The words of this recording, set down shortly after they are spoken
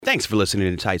Thanks for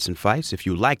listening to Tights and Fights. If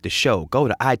you like the show, go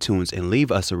to iTunes and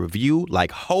leave us a review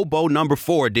like Hobo Number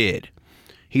 4 did.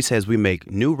 He says we make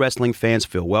new wrestling fans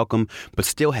feel welcome, but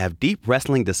still have deep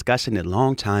wrestling discussion that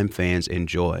longtime fans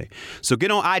enjoy. So get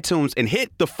on iTunes and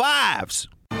hit the 5s.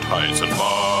 Tights and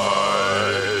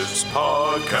Fights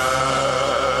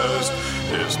Podcast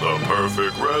is the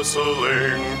perfect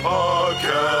wrestling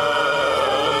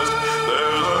podcast.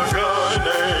 There's a guy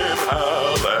named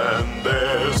Hal and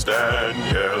there's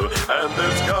Danielle, and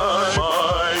this guy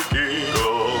Mike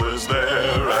Eagle is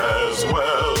there as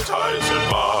well. Tights and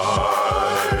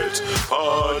Fights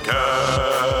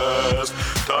Podcast.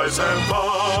 Tights and Fights.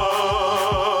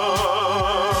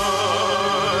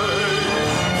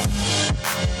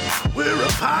 We're a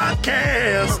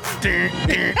podcast.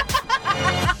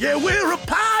 Yeah, we're a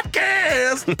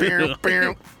podcast.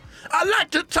 I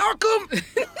like to talk them.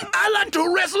 I like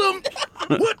to wrestle them.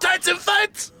 We're Tights and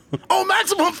Fights. Oh,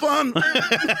 maximum fun. Do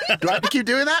I have to keep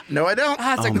doing that? No, I don't.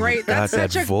 That's that's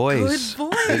such a voice.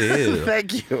 good voice. It is.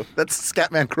 Thank you. That's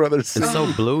Scatman Crothers. It's so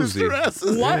bluesy. Mr. S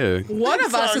is- One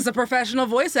of us is a professional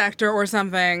voice actor or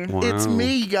something. Wow. It's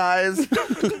me, guys.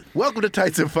 Welcome to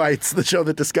Tights and Fights, the show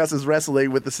that discusses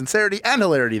wrestling with the sincerity and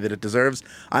hilarity that it deserves.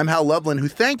 I'm Hal Lublin, who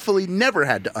thankfully never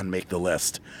had to unmake the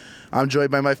list. I'm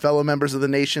joined by my fellow members of the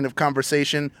Nation of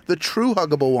Conversation, the true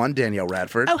huggable one, Danielle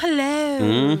Radford. Oh,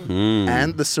 hello.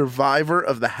 And the survivor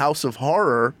of the House of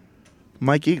Horror,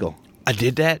 Mike Eagle. I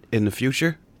did that in the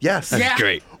future? Yes. Yeah.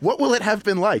 Great. What will it have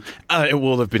been like? It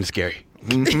will have been scary.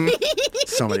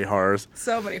 So many horrors.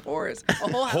 So many horrors. A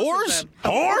whole house of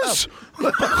Horse? them.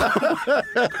 Horse?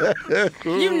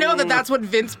 You know that's what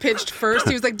Vince pitched first.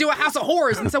 He was like, do a house of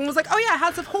horrors. And someone was like, oh, yeah,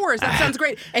 House of Horrors. That sounds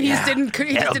great. And he just didn't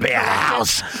correct it.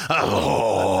 of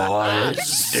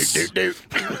horse.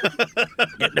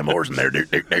 Get them horses in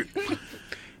there.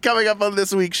 Coming up on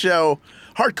this week's show,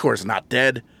 Hardcore's not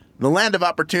dead, the land of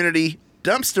opportunity,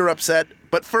 dumpster upset.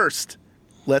 But first,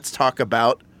 let's talk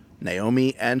about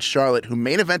Naomi and Charlotte, who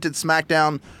main evented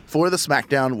SmackDown for the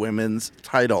SmackDown Women's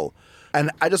title.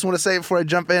 And I just want to say before I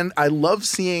jump in, I love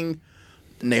seeing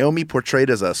Naomi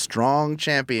portrayed as a strong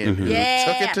champion who Yeah.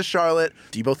 took it to Charlotte.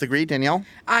 Do you both agree, Danielle?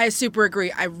 I super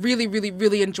agree. I really, really,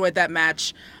 really enjoyed that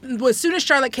match. As soon as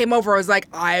Charlotte came over, I was like,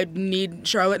 I need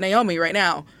Charlotte and Naomi right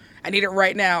now. I need it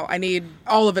right now. I need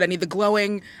all of it. I need the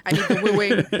glowing. I need the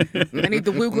wooing. I need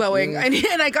the woo glowing. I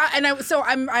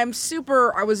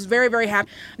was very, very happy.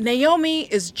 Naomi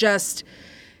is just,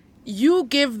 you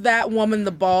give that woman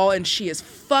the ball and she is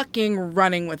fucking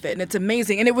running with it. And it's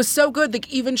amazing. And it was so good that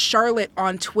even Charlotte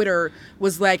on Twitter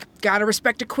was like, gotta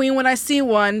respect a queen when I see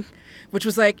one. Which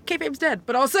was like, kayfabe's dead,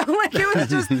 but also like it was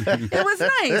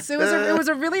nice. It was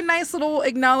a really nice little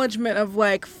acknowledgement of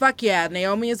like, fuck yeah,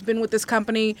 Naomi has been with this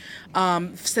company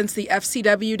since the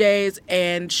FCW days,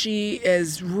 and she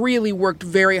has really worked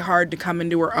very hard to come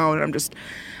into her own. And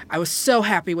I was so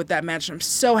happy with that match, and I'm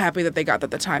so happy that they got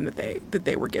the time that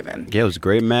they were given. Yeah, it was a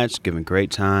great match, given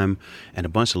great time, and a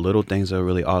bunch of little things that were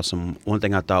really awesome. One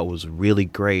thing I thought was really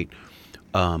great,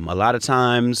 a lot of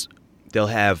times they'll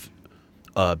have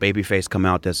babyface come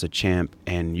out that's a champ,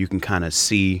 and you can kind of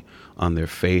see on their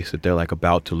face that they're like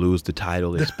about to lose the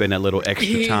title. They spend that little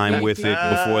extra time with it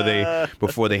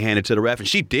before they hand it to the ref. And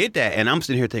she did that, and I'm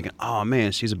sitting here thinking, oh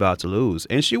man, she's about to lose,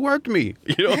 and she worked me.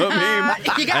 You know what I mean?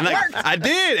 You got and worked. I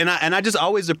did, and I just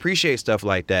always appreciate stuff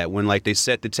like that when like they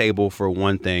set the table for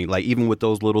one thing, like even with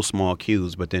those little small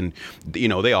cues. But then, you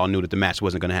know, they all knew that the match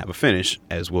wasn't going to have a finish,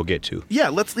 as we'll get to. Yeah,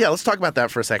 let's talk about that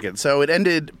for a second. So it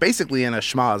ended basically in a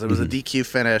schmoz. It was a DQ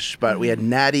finish, but we had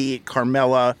Natty,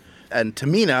 Carmella, and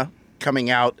Tamina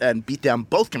coming out and beat down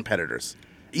both competitors.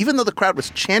 Even though the crowd was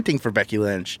chanting for Becky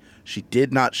Lynch, she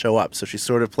did not show up. So she's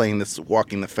sort of playing this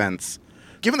walking the fence.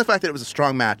 Given the fact that it was a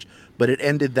strong match, but it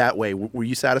ended that way, were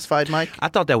you satisfied, Mike? I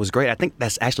thought that was great. I think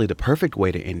that's actually the perfect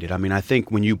way to end it. I mean, I think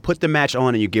when you put the match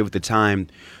on and you give it the time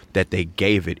that they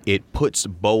gave it, it puts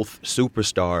both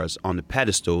superstars on the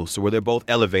pedestal, so where they're both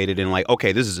elevated and like,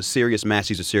 okay, this is a serious match,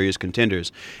 these are serious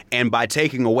contenders. And by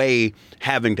taking away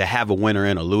having to have a winner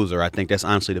and a loser, I think that's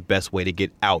honestly the best way to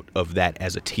get out of that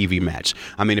as a TV match.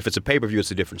 I mean, if it's a pay-per-view,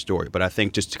 it's a different story, but I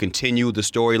think just to continue the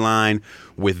storyline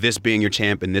with this being your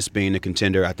champ and this being the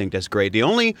contender, I think that's great. The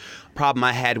only problem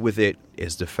I had with it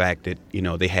is the fact that, you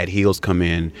know, they had heels come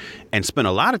in and spend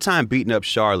a lot of time beating up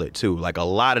Charlotte too, like a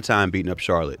lot of time beating up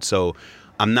Charlotte. So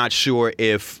I'm not sure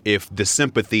if the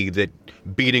sympathy that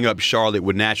beating up Charlotte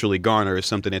would naturally garner is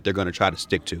something that they're going to try to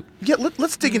stick to. Yeah,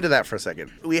 let's dig into that for a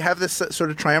second. We have this sort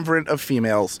of triumvirate of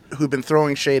females who've been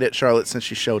throwing shade at Charlotte since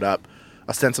she showed up,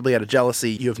 ostensibly out of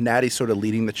jealousy. You have Natty sort of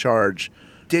leading the charge.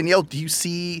 Danielle, do you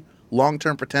see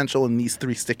long-term potential in these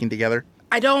three sticking together?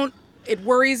 I don't it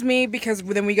worries me because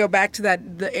then we go back to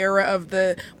the era of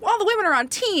the women are on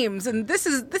teams and this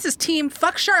is team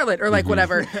fuck Charlotte or like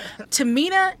whatever.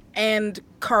 Tamina and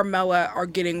Carmella are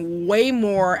getting way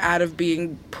more out of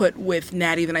being put with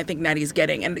Natty than I think Natty's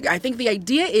getting. And I think the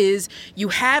idea is you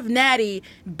have Natty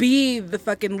be the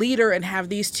fucking leader and have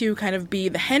these two kind of be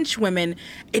the henchwomen.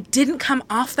 It didn't come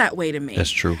off that way to me.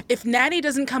 That's true. If Natty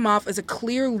doesn't come off as a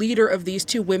clear leader of these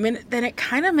two women, then it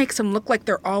kind of makes them look like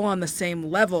they're all on the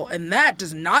same level. And that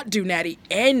does not do Natty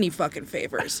any fucking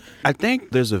favors. I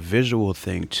think there's a visual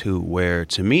thing too where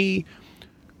to me,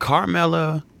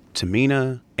 Carmella,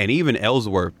 Tamina, and even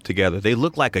Ellsworth together, they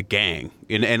look like a gang.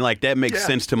 And like that makes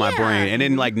sense to my brain. And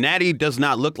then like Natty does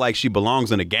not look like she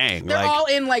belongs in a gang. They're like, all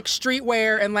in like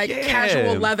streetwear and like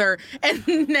casual leather.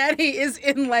 And Natty is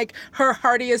in like her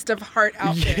heartiest of heart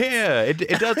outfits. Yeah, it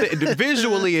does.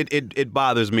 Visually, it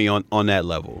bothers me on that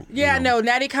level. Yeah, no,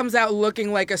 Natty comes out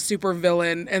looking like a super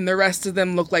villain, and the rest of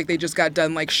them look like they just got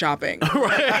done like shopping.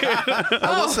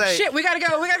 I will say, shit, we gotta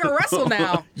go wrestle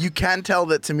now. you can tell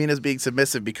that Tamina's being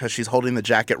submissive because she's holding the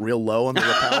jacket real low on the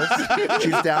lapels.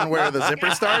 She's down where the zipper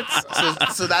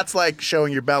starts. So that's like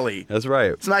showing your belly. That's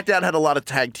right. SmackDown had a lot of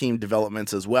tag team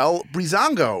developments as well.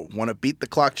 Breezango won a Beat the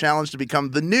Clock challenge to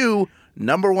become the new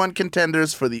 #1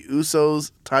 contenders for the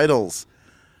Usos titles.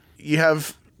 You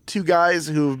have two guys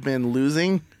who've been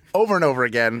losing over and over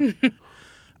again.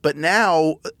 But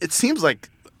now it seems like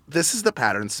this is the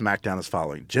pattern SmackDown is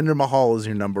following. Jinder Mahal is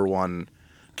your #1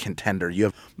 contender. You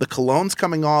have the Colognes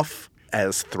coming off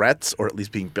as threats, or at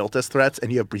least being built as threats,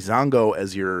 and you have Breezango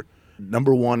as your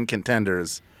 #1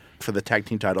 contenders for the tag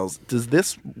team titles. Does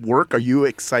this work? Are you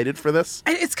excited for this?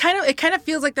 It kind of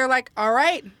feels like they're like, all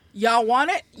right, y'all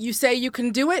want it? You say you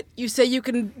can do it? You say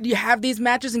you have these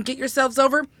matches and get yourselves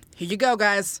over? Here you go,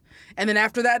 guys. And then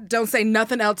after that, don't say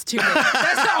nothing else to me.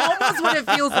 That's almost what it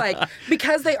feels like.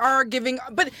 Because they are giving,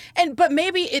 but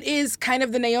maybe it is kind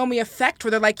of the Naomi effect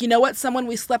where they're like, you know what, someone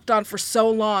we slept on for so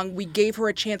long, we gave her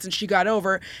a chance and she got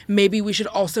over. Maybe we should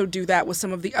also do that with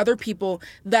some of the other people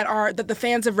that the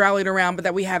fans have rallied around, but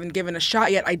that we haven't given a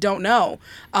shot yet. I don't know.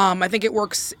 I think it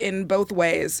works in both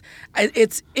ways.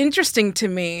 It's interesting to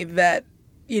me that,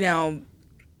 you know,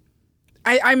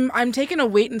 I'm taking a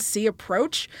wait and see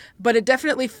approach, but it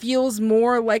definitely feels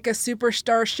more like a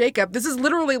superstar shakeup. This is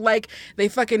literally like they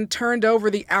fucking turned over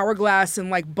the hourglass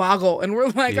and like Boggle, and we're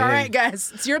like, all right,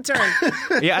 guys, it's your turn.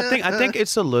 Yeah, I think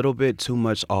it's a little bit too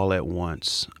much all at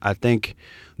once. I think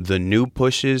the new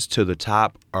pushes to the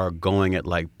top are going at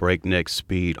like breakneck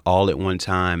speed all at one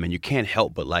time, and you can't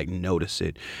help but like notice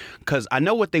it. Because I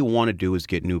know what they want to do is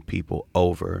get new people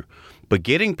over. But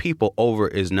getting people over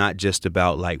is not just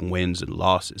about like wins and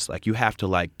losses. Like you have to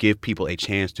like give people a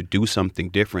chance to do something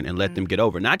different and let them get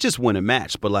over. Not just win a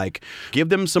match, but like give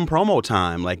them some promo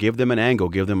time, like give them an angle,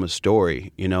 give them a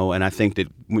story, you know. And I think that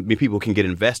people can get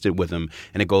invested with them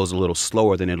and it goes a little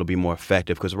slower, then it'll be more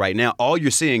effective. Because right now, all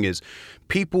you're seeing is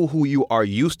people who you are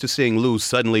used to seeing lose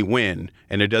suddenly win,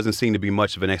 and there doesn't seem to be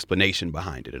much of an explanation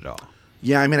behind it at all.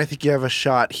 Yeah, I mean, I think you have a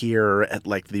shot here at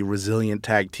like the resilient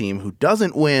tag team who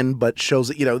doesn't win, but shows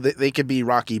that, you know, they could be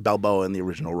Rocky Balboa in the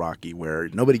original Rocky, where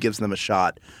nobody gives them a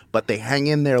shot, but they hang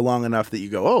in there long enough that you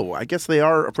go, oh, I guess they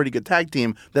are a pretty good tag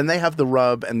team. Then they have the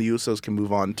rub, and the Usos can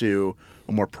move on to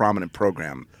a more prominent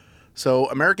program. So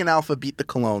American Alpha beat the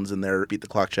Colognes in their Beat the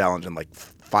Clock challenge in like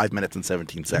 5 minutes and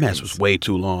 17 seconds. That match was way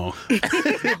too long.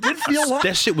 It did feel long.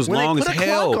 That shit was when long they as put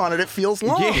hell. A clock on it, it feels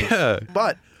long. Yeah.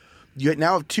 But you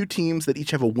now have two teams that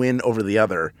each have a win over the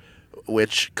other,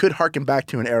 which could harken back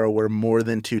to an era where more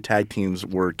than two tag teams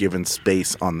were given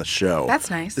space on the show. That's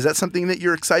nice. Is that something that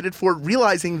you're excited for?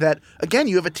 Realizing that, again,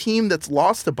 you have a team that's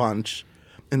lost a bunch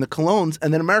in the Colognes,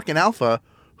 and then American Alpha,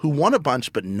 who won a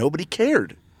bunch, but nobody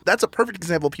cared. That's a perfect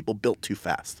example of people built too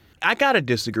fast. I gotta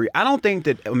disagree. I don't think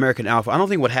that American Alpha, I don't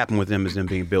think what happened with them is them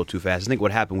being built too fast. I think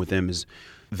what happened with them is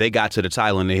they got to the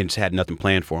title and they just had nothing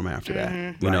planned for them after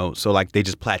that. You know, so like they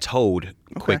just plateaued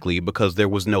quickly because there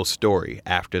was no story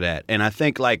after that. And I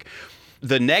think like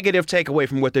the negative takeaway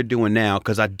from what they're doing now,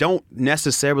 because I don't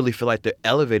necessarily feel like they're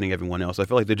elevating everyone else. I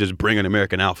feel like they're just bringing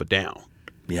American Alpha down.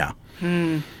 Yeah. What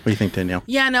do you think, Danielle?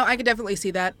 Yeah, no, I could definitely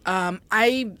see that.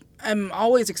 I am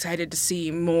always excited to see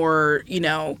more, you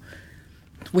know,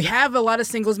 we have a lot of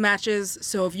singles matches,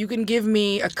 so if you can give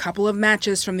me a couple of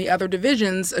matches from the other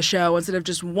divisions a show instead of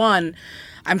just one,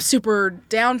 I'm super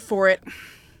down for it.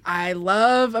 I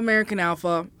love American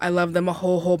Alpha. I love them a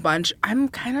whole bunch. I'm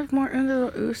kind of more into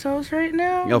the Usos right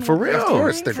now. Yo, for real. Of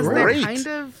course, they're 'Cause great. kind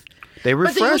of... They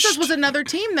But the refreshed. Usos was another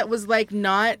team that was like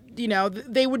not, you know,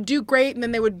 they would do great and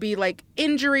then they would be like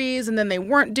injuries and then they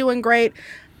weren't doing great.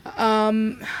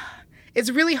 It's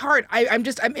really hard.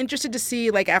 I'm interested to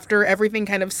see, like, after everything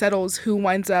kind of settles, who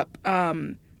winds up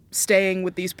staying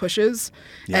with these pushes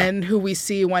and who we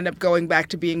see wind up going back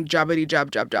to being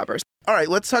jobbers. All right,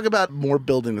 let's talk about more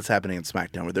building that's happening in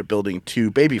SmackDown, where they're building two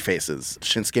baby faces,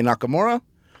 Shinsuke Nakamura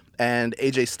and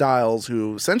AJ Styles,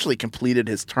 who essentially completed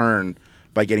his turn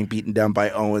by getting beaten down by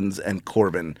Owens and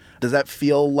Corbin. Does that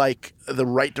feel like the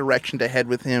right direction to head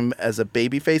with him as a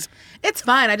babyface? It's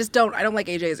fine. I don't like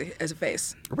AJ as a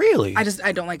face. Really? I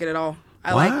don't like it at all.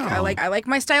 I Wow. like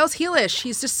my Styles heelish.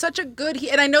 He's just such a good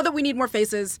and I know that we need more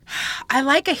faces. I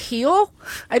like a heel.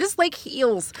 I just like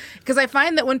heels because I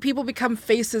find that when people become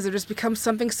faces, it just becomes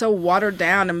something so watered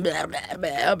down and blah, blah,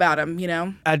 blah about them, you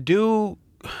know? I do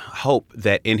hope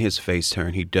that in his face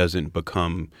turn, he doesn't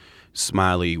become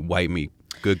smiley, white meat,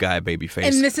 good guy, baby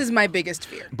face. And this is my biggest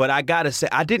fear. But I gotta say,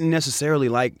 I didn't necessarily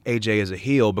like AJ as a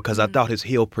heel because I thought his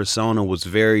heel persona was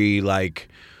very like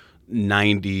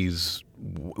 90s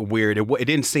weird. It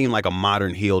didn't seem like a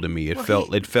modern heel to me. It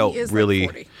felt he is really.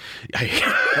 like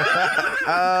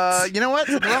 40. You know what?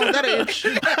 Something wrong with that age.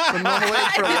 The normal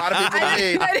age for a lot of people to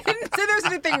age. I didn't say there's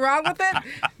anything wrong with it,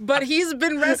 but he's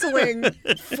been wrestling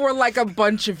for like a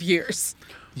bunch of years.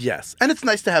 Yes, and it's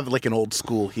nice to have like an old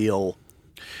school heel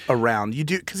around. You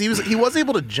do because he was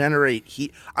able to generate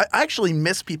heat. I actually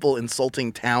miss people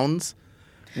insulting towns,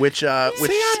 which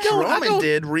Strowman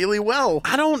did really well.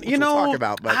 I don't, which we'll talk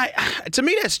about, but to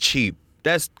me that's cheap.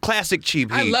 That's classic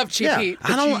cheap heat. I love cheap heat.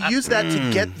 But you use that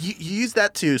to get you use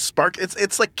that to spark.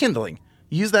 It's like kindling.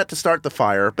 Use that to start the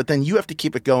fire, but then you have to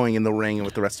keep it going in the ring and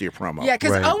with the rest of your promo. Yeah,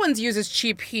 because Right. Owens uses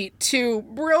cheap heat to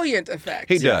brilliant effect.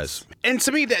 He does. And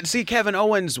to me, Kevin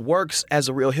Owens works as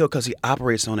a real heel because he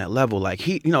operates on that level. Like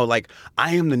like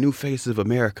I am the new face of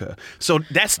America. So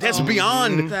that's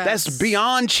beyond that's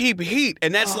beyond cheap heat,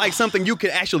 and that's like something you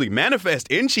can actually manifest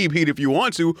in cheap heat if you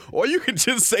want to, or you can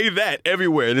just say that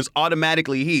everywhere and it's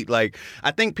automatically heat. Like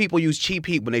I think people use cheap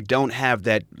heat when they don't have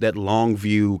that long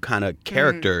view kind of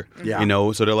character. Yeah. You know,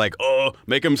 so they're like, oh,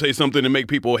 make him say something to make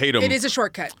people hate him. It is a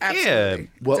shortcut. Absolutely.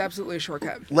 Well- It's absolutely a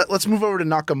shortcut. Let's move over to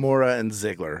Nakamura and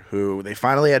Ziggler, who they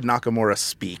finally had Nakamura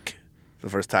speak the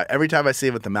first time. Every time I see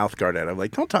him with the mouth guard in, I'm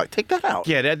like, don't talk, take that out.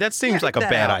 Yeah, that seems Take like a that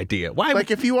bad out. idea. Why?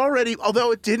 Like if you already,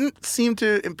 although it didn't seem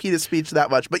to impede his speech that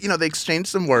much, but they exchanged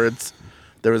some words.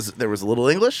 There was a little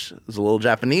English, there was a little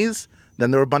Japanese,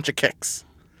 then there were a bunch of kicks.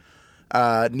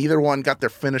 Neither one got their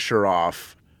finisher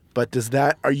off. But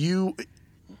are you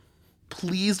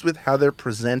pleased with how they're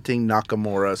presenting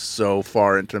Nakamura so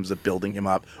far in terms of building him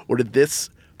up, or did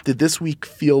this week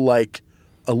feel like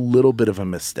a little bit of a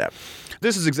misstep?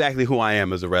 This is exactly who I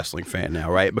am as a wrestling fan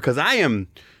now, right? Because I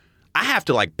have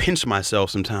to like pinch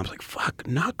myself sometimes, like, fuck,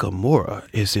 Nakamura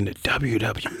is in the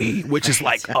WWE, which is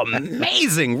like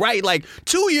amazing, right? Like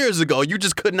 2 years ago, you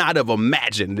just could not have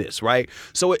imagined this, right?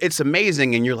 So it's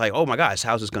amazing, and you're like, oh my gosh,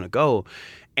 how's this gonna go?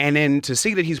 And then to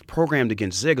see that he's programmed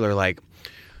against Ziggler, like,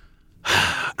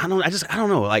 I don't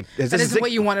know. Like, That isn't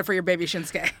what you wanted for your baby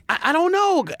Shinsuke. I don't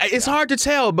know. It's hard to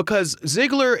tell because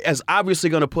Ziggler is obviously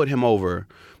going to put him over.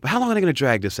 But how long are they going to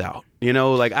drag this out? You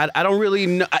know, like, I don't really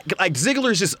know. Like,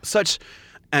 Ziggler's just such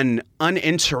an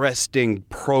uninteresting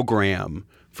program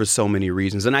for so many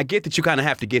reasons. And I get that you kind of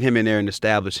have to get him in there and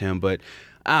establish him. But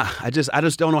I just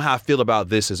don't know how I feel about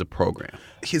this as a program.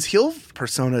 His heel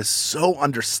persona is so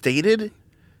understated.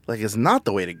 Like, it's not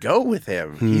the way to go with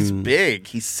him. He's big.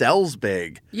 He sells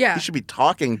big. Yeah. He should be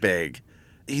talking big.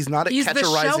 He's not a He's the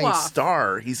catch-a-rising show-off.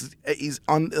 star. He's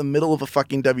on the middle of a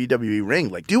fucking WWE ring.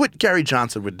 Like, do what Gary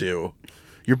Johnson would do.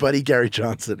 Your buddy Gary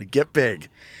Johnson. Get big.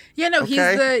 Yeah, no, he's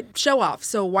Okay. the show-off,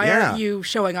 so why Yeah. aren't you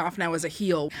showing off now as a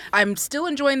heel? I'm still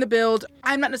enjoying the build.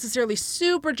 I'm not necessarily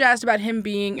super jazzed about him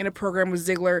being in a program with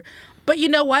Ziggler, but you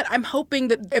know what? I'm hoping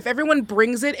that if everyone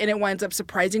brings it and it winds up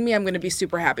surprising me, I'm going to be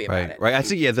super happy about it. Right. I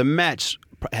think, the match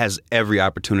has every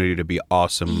opportunity to be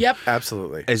awesome. Yep.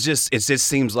 Absolutely. It just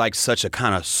seems like such a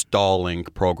kind of stalling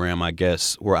program, I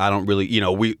guess, where I don't really,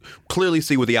 we clearly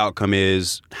see what the outcome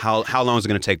is. How long is it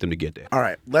going to take them to get there? All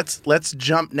right. Let's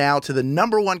jump now to the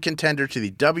number one contender to the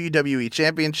WWE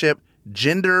Championship,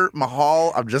 Jinder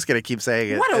Mahal. I'm just going to keep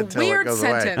saying it What a until it weird goes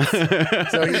sentence. away.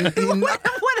 So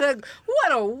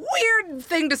What a weird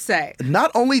thing to say. not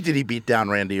only did he beat down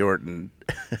Randy Orton,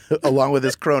 along with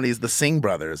his cronies, the Singh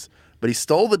brothers, but he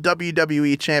stole the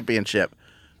WWE Championship.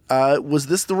 Was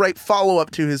this the right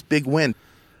follow-up to his big win?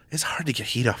 It's hard to get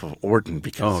heat off of Orton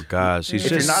because Oh gosh, he's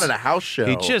if just you're not in a house show,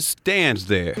 he just stands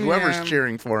there. whoever's Yeah.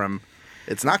 cheering for him,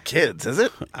 it's not kids, is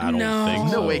it? I don't No. think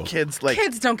No so. way kids like...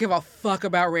 Kids don't give a fuck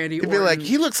about Randy You'd Orton. be like,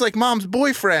 he looks like mom's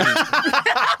boyfriend.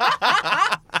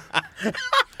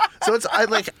 So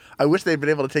I wish they'd been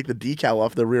able to take the decal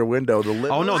off the rear window.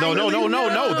 Oh no!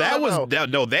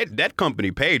 That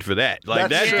company paid for that. Like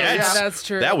That's true, that's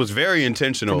true. That was very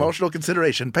intentional. Promotional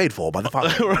consideration paid for by the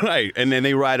father. Right, and then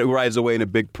they rides away in a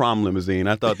big prom limousine.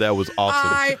 I thought that was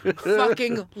awesome. I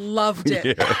fucking loved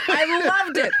it. I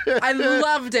loved it. I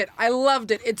loved it. I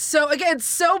loved it. It's so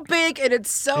big and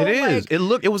it's so. It is.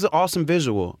 It was an awesome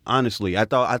visual. Honestly, I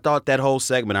thought that whole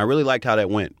segment. I really liked how that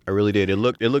went. I really did. It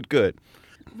looked good.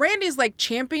 Randy's like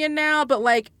champion now, but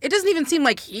like it doesn't even seem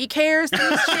like he cares that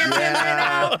he's champion right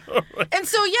now. And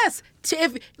so yes,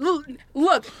 if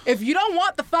you don't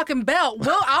want the fucking belt,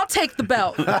 I'll take the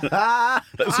belt.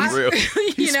 That's real.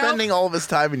 He's spending all of his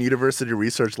time in university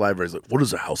research libraries. Like, what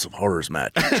is a House of Horrors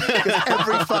match? 'Cause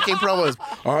every fucking promo is,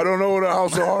 I don't know what a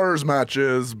House of Horrors match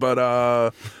is, but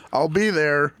I'll be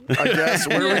there, I guess.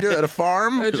 Where do we do it? At a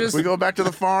farm? We go back to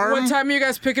the farm? What time are you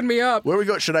guys picking me up? Where we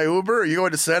go? Should I Uber? Are you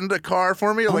going to send a car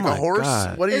for me? Or like my a horse?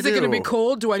 God. What do you Is do? it going to be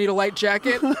cold? Do I need a light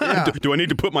jacket? Yeah. Do I need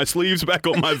to put my sleeves back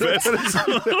on my vest?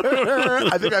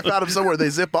 I think I found them somewhere. They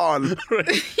zip on.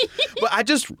 But I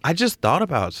just thought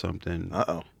about something.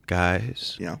 Uh-oh.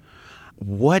 Guys. Yeah.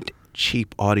 What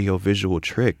cheap audio-visual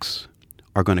tricks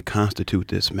are going to constitute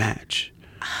this match?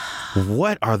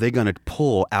 What are they going to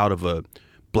pull out of a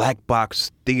black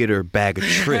box theater bag of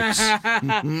tricks?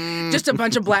 Just a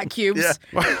bunch of black cubes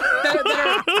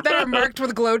that are marked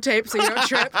with glow tape so you don't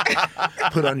trip.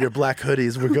 Put on your black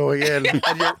hoodies. We're going in.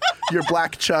 And your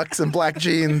black chucks and black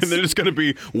jeans. And they're just going to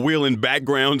be wheeling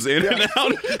backgrounds in and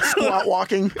out. Squat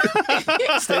walking.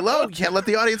 Stay low. You can't let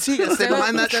the audience see you. Gotta stay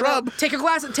behind that shrub. Take your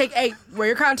glasses. Wear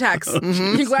your contacts.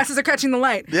 Your glasses are catching the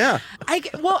light. Yeah.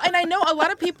 And I know a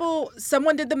lot of people.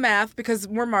 Someone did the math because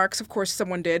we're marks. Of course,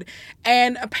 someone did.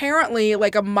 And apparently,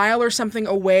 like a mile or something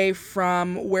away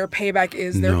from where Payback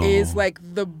is, there is like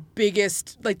the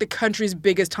biggest, like the country's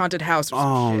biggest haunted house. Or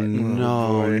some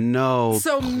shit. No.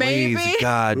 So Please, maybe-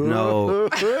 God, no.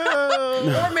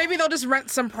 Or maybe they'll just rent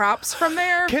some props from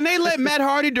there. Can they let Matt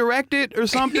Hardy direct it or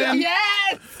something?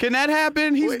 Yes. Can that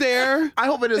happen? He's there. I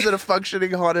hope it isn't a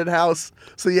functioning haunted house.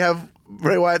 So you have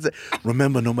Bray Wyatt say,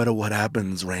 remember, no matter what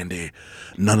happens, Randy,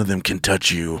 none of them can touch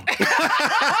you.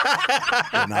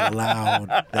 You're not allowed.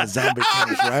 That zombie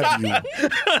can't grab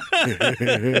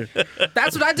you.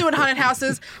 That's what I do in haunted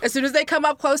houses. As soon as they come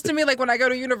up close to me, like when I go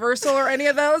to Universal or any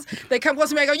of those, they come close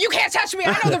to me. I go, "You can't touch me.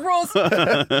 I know the rules."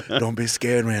 Don't be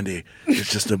scared, Randy. It's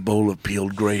just a bowl of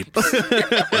peeled grapes.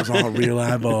 Those aren't real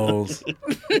eyeballs.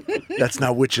 That's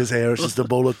not witch's hair. It's just a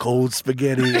bowl of cold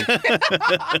spaghetti.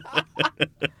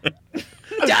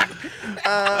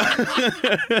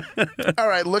 All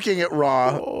right, looking at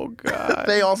Raw. Oh, God.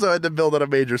 They also had to build on a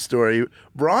major story.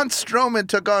 Braun Strowman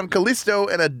took on Kalisto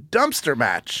in a dumpster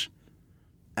match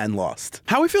and lost.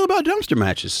 How we feel about dumpster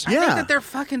matches? I think that they're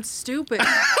fucking stupid.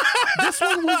 This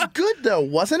one was good, though,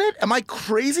 wasn't it? Am I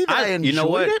crazy that I enjoyed you know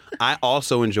what? it? I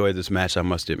also enjoyed this match, I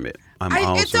must admit.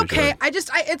 It's okay.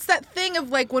 It's that thing of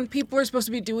like when people are supposed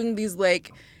to be doing these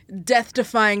like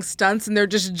death-defying stunts and they're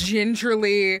just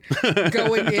gingerly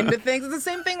going into things. It's the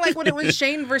same thing like when it was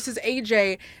Shane versus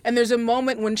AJ, and there's a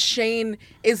moment when Shane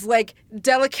is like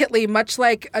delicately, much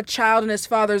like a child in his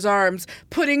father's arms,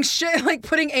 putting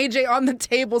AJ on the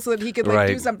table so that he could like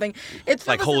do something. It's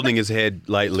like holding his head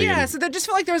lightly. Yeah, so there just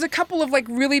felt like there was a couple of like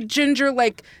really ginger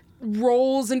like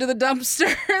rolls into the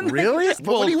dumpster. And, Really? Like,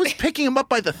 But when he was picking him up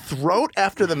by the throat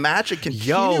after the match and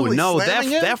continually slamming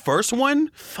him? that first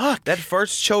one, Fuck. that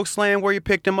first choke slam where you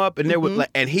picked him up and there was like,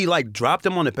 and he like dropped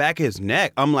him on the back of his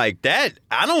neck. I'm like, that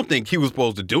I don't think he was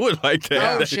supposed to do it like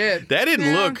that. Oh, shit. That didn't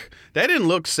Yeah.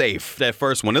 look safe. That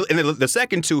first one, and the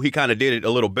second two, he kind of did it a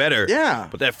little better. Yeah.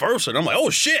 But that first one, I'm like, oh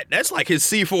shit, that's like his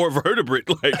C4 vertebrate.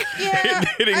 Like, yeah,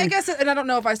 hitting. I guess, and I don't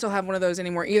know if I still have one of those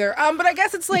anymore either. But I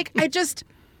guess it's like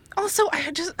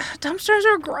dumpsters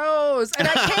are gross, and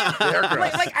I can't. They're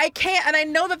gross. Like I can't, and I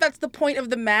know that that's the point of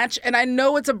the match, and I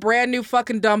know it's a brand new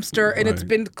fucking dumpster, and it's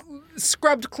been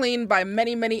scrubbed clean by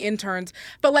many, many interns.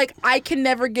 But like, I can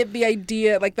never get the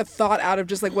idea, like the thought out of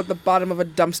just like what the bottom of a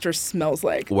dumpster smells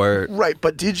like. Word. Right,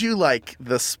 but did you like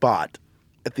the spot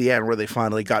at the end where they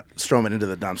finally got Strowman into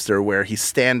the dumpster where he's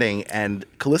standing and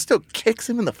Kalisto kicks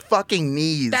him in the fucking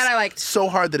knees? That I liked. So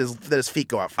hard that his feet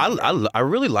go out. I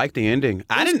really liked the ending.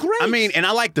 great. I mean, and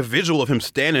I like the visual of him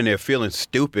standing there feeling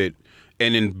stupid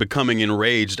and then becoming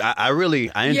enraged. I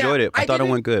enjoyed it. I thought it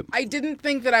went good. I didn't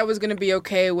think that I was going to be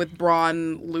okay with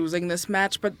Braun losing this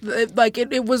match, but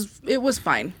it was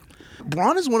fine.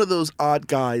 Braun is one of those odd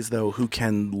guys, though, who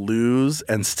can lose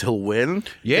and still win.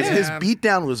 Yeah. His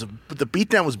beatdown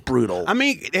was brutal. I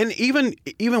mean, and even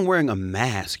wearing a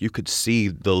mask, you could see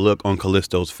the look on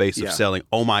Kalisto's face of selling,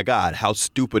 oh my God, how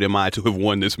stupid am I to have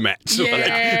won this match?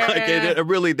 Yeah. like it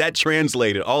really, that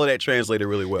translated, all of that translated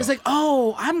really well. It's like,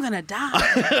 oh, I'm going to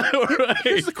die.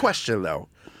 Here's the question, though.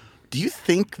 Do you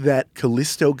think that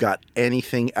Kalisto got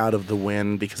anything out of the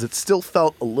win? Because it still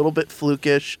felt a little bit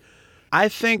flukish. I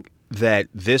think that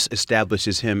this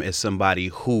establishes him as somebody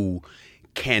who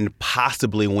can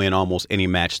possibly win almost any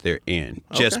match they're in.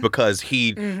 Just because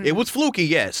it was fluky,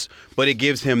 yes, but it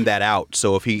gives him that out.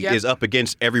 So if he is up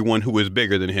against everyone who is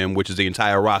bigger than him, which is the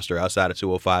entire roster outside of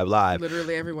 205 Live.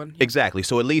 Literally everyone. Exactly.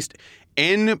 So at least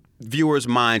in viewers'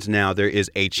 minds now, there is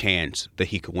a chance that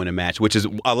he could win a match, which is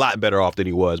a lot better off than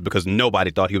he was because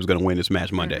nobody thought he was going to win this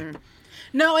match Monday. Mm-hmm.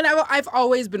 No, and I've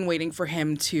always been waiting for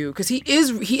him to, because he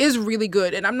is really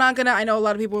good. And I'm not gonna. I know a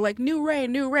lot of people are like, new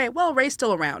Ray. Well, Ray's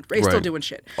still around. Ray's still doing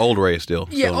shit. Old Ray is still.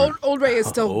 Old Ray is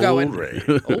still going. Ray.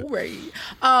 Old Ray.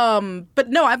 But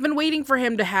no, I've been waiting for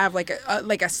him to have like a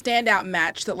standout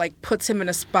match that like puts him in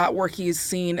a spot where he's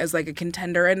seen as like a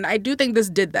contender, and I do think this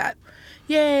did that.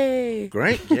 Yay!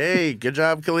 Great. Yay. Good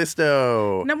job,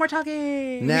 Kalisto. No more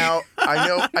talking. Now, I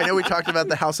know we talked about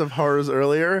the House of Horrors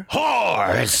earlier.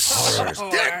 Horse.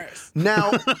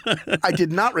 Now, I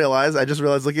did not realize, I just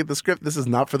realized looking at the script, this is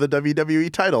not for the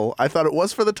WWE title. I thought it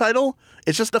was for the title.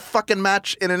 It's just a fucking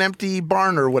match in an empty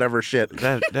barn or whatever shit.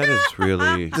 That is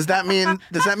really. Does that mean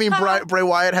Bray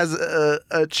Wyatt has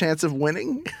a chance of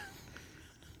winning?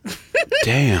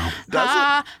 Damn.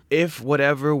 Does it? If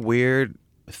whatever weird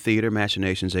theater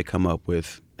machinations they come up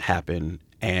with happen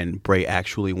and Bray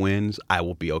actually wins, I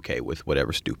will be okay with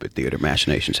whatever stupid theater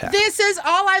machinations happen. This is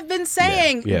all I've been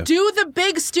saying. Yeah. Do the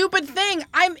big stupid thing.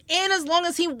 I'm in as long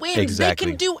as he wins. Exactly. They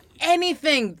can do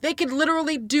anything. They could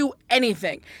literally do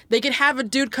anything. They could have a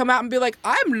dude come out and be like,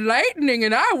 I'm lightning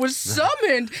and I was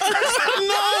summoned. No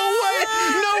way!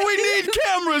 No, we need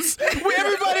cameras.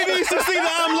 Everybody needs to see the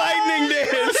I'm lightning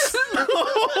dance.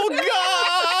 Oh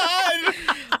God!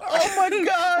 Oh my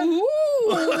God.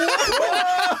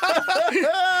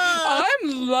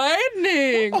 I'm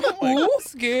lightning. Ooh,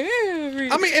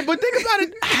 scary. I mean, but think about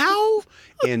it. How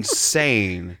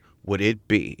insane would it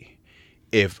be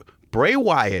if Bray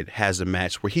Wyatt has a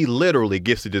match where he literally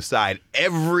gets to decide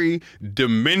every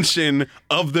dimension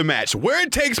of the match, where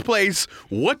it takes place,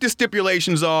 what the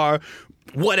stipulations are,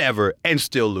 whatever, and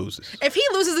still loses? If he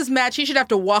loses this match, he should have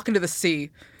to walk into the sea.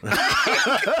 I'm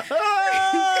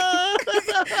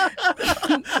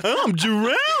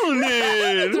drowning.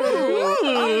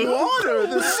 Water,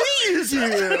 the sea is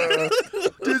here.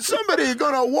 Did somebody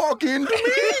gonna walk into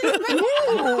me?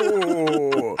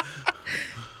 Ooh.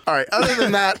 All right, other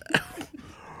than that,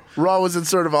 Raw was in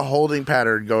sort of a holding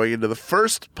pattern going into the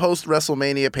first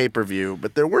post-WrestleMania pay-per-view,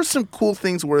 but there were some cool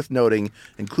things worth noting,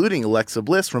 including Alexa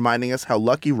Bliss reminding us how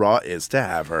lucky Raw is to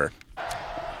have her.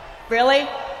 Really?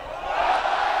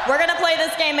 We're gonna play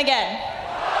this game again.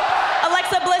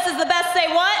 Alexa Bliss is the best, say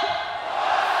what?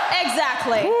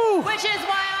 Exactly. Woo. Which is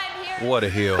why I'm here. What a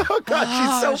heel. Oh, God,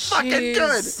 she's so fucking She's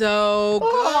good. so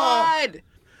good.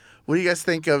 What do you guys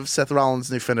think of Seth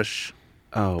Rollins' new finish?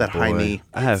 Oh, That boy. high knee.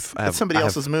 I have It's somebody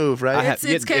else's move, right? I have,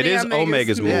 It's it Kenny is Omega's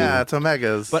Omega's move. move. Yeah, it's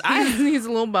Omega's. But He's a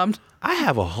little bummed. I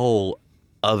have a whole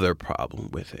other problem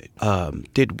with it.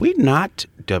 Did we not,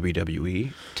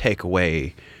 WWE, take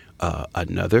away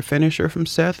another finisher from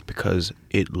Seth because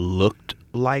it looked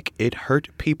like it hurt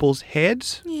people's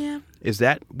heads? Yeah, Is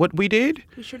that what we did?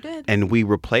 we sure did. And we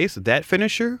replaced that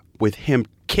finisher with him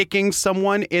kicking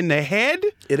someone in the head?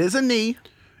 It is a knee.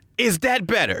 Is that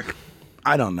better?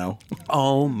 I don't know.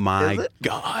 Oh my Is it?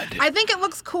 God. I think it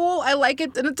looks cool. I like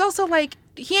it. And it's also like,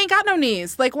 he ain't got no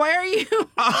knees. Like, why are you?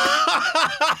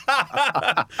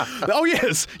 Oh,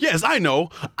 yes, I know.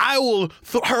 I will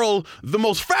hurl the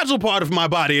most fragile part of my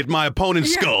body at my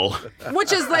opponent's skull.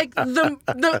 Which is like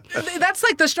that's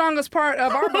like the strongest part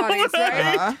of our bodies,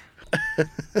 right?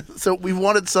 So we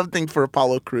wanted something for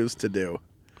Apollo Crews to do.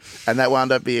 And that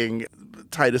wound up being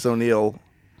Titus O'Neil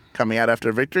coming out after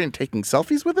a victory and taking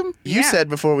selfies with him. You Yeah. said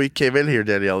before we came in here,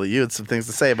 Danielle, that you had some things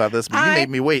to say about this, but you made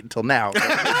me wait until now.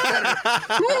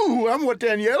 Ooh, I'm what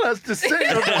Danielle has to say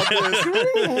about this.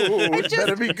 Ooh, it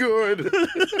better be good.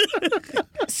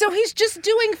 So he's just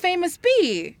doing Famous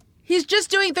B. He's just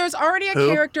doing, there's already a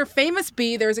character, Famous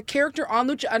B. There's a character on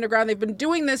Lucha Underground. They've been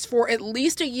doing this for at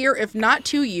least a year, if not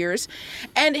 2 years.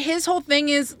 And his whole thing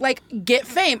is like, get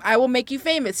fame. I will make you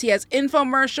famous. He has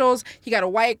infomercials. He got a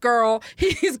white girl.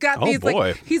 He's got these boy.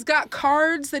 like, he's got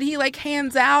cards that he like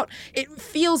hands out. It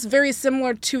feels very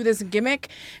similar to this gimmick.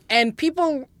 And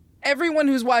people everyone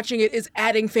who's watching it is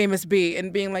adding Famous B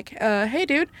and being like, hey,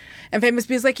 dude. And Famous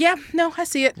B is like, yeah, no, I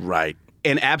see it. Right.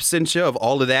 In absentia of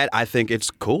all of that, I think it's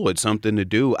cool. It's something to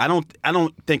do. I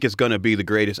don't think it's going to be the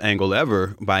greatest angle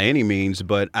ever by any means,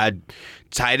 but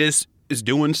Titus is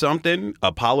doing something.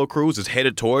 Apollo Crews is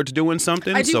headed towards doing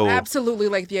something. I do absolutely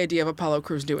like the idea of Apollo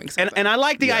Crews doing something. And I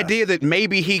like the idea that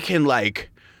maybe he can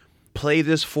play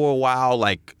this for a while,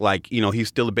 he's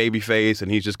still a baby face and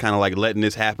he's just kind of letting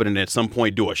this happen and at some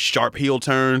point do a sharp heel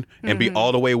turn and be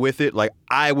all the way with it.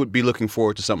 I would be looking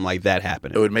forward to something like that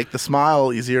happening. It would make the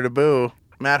smile easier to boo.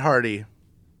 Matt Hardy,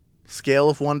 scale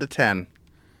of 1 to 10.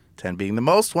 10 being the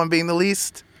most, 1 being the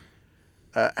least.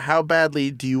 How badly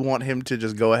do you want him to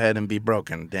just go ahead and be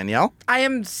broken? Danielle? I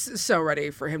am so ready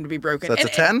for him to be broken. So that's a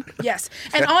 10? Yes.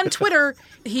 And on Twitter,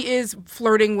 he is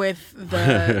flirting with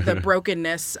the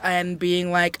brokenness and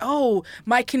being like, oh,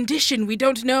 my condition, we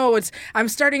don't know. I'm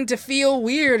starting to feel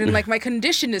weird and my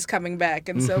condition is coming back.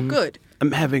 And so good.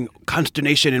 I'm having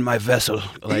consternation in my vessel.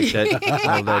 I like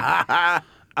that.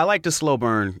 I like the slow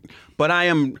burn, but I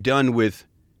am done with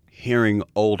hearing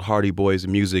old Hardy Boys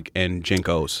music and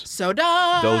Jinkos. So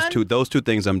done. Those two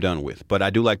things I'm done with. But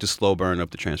I do like the slow burn of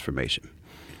the transformation.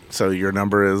 So your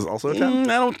number is also a 10?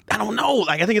 I don't know.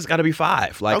 I think it's got to be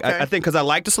 5. Okay. I think because I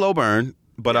like the slow burn,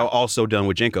 but I'm also done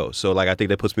with Jinkos. So I think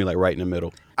that puts me right in the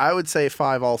middle. I would say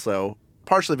 5 also,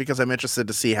 partially because I'm interested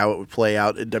to see how it would play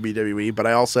out in WWE, but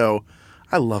I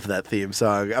love that theme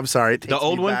song. I'm sorry. It takes the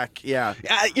old me one? Back. Yeah.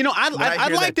 I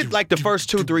liked it the first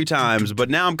 2-3 times, but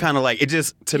now I'm kind of it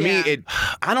just, to me,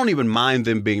 I don't even mind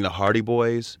them being the Hardy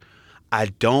Boys. I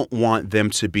don't want them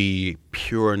to be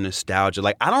pure nostalgia.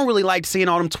 I don't really like seeing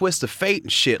all them twists of fate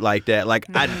and shit like that.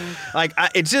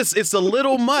 It's a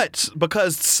little much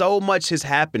because so much has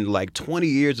happened. 20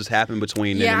 years has happened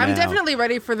between them. Yeah, I'm now. definitely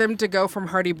ready for them to go from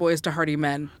Hardy Boys to Hardy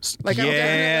Men. I'm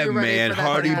definitely ready man, for that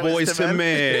Hardy to happen. Boys to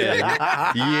men.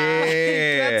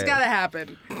 Yeah, That's gotta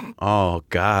happen. Oh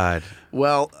God.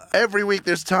 Well, every week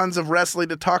there's tons of wrestling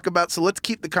to talk about, so let's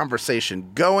keep the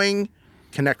conversation going.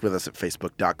 Connect with us at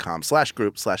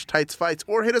facebook.com/group/TightsFights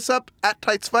or hit us up at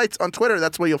TightsFights on Twitter.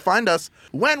 That's where you'll find us.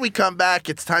 When we come back,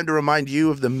 it's time to remind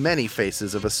you of the many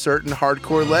faces of a certain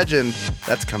hardcore legend.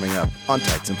 That's coming up on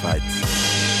Tights and Fights.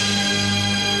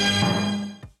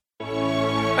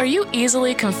 Are you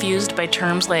easily confused by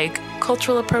terms like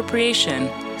cultural appropriation,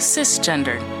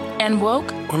 cisgender, and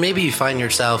woke? Or maybe you find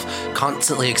yourself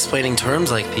constantly explaining terms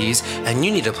like these and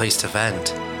you need a place to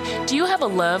vent. Do you have a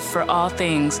love for all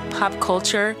things pop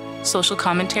culture, social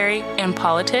commentary, and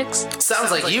politics?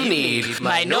 Sounds like you need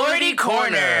Minority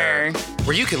Corner,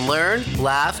 where you can learn,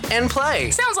 laugh, and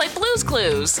play. Sounds like Blue's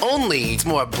Clues. Only it's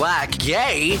more black,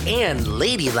 gay, and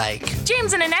ladylike.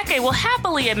 James and Aneke will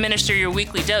happily administer your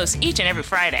weekly dose each and every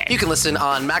Friday. You can listen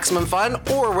on Maximum Fun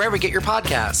or wherever you get your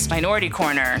podcasts. Minority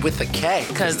Corner. With the K.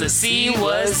 Because the C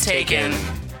was taken.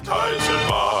 Tights and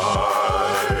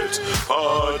Fights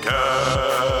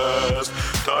Podcast.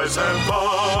 Tights and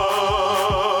Fights.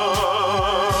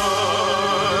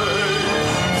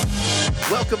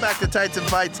 Welcome back to Tights and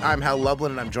Fights. I'm Hal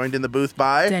Lublin, and I'm joined in the booth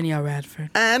by Danielle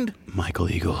Radford and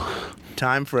Michael Eagle.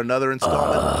 Time for another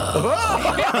installment.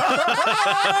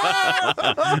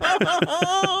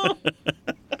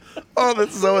 Oh,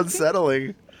 that's so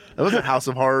unsettling. That was a House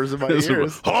of Horrors in my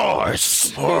ears.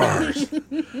 Horse.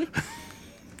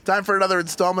 Time for another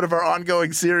installment of our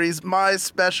ongoing series, My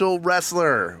Special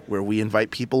Wrestler, where we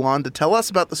invite people on to tell us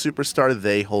about the superstar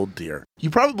they hold dear. You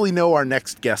probably know our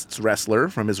next guest's wrestler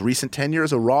from his recent tenure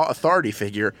as a Raw authority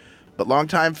figure, but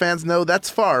longtime fans know that's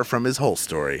far from his whole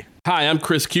story. Hi, I'm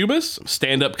Chris Cubis,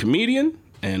 stand-up comedian,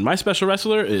 and my special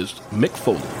wrestler is Mick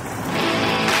Foley.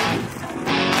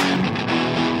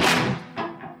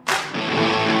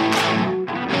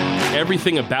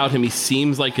 Everything about him, he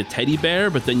seems like a teddy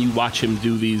bear, but then you watch him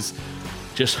do these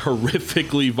just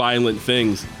horrifically violent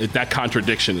things. That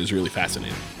contradiction is really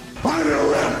fascinating. I'm gonna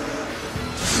rip.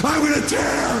 I'm gonna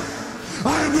tear.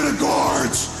 I'm gonna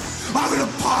gorge. I'm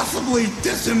gonna possibly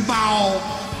disembowel.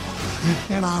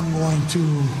 And I'm going to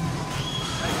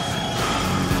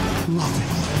love it.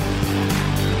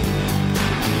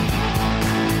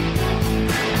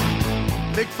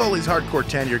 Mick Foley's hardcore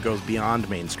tenure goes beyond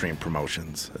mainstream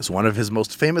promotions, as one of his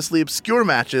most famously obscure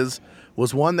matches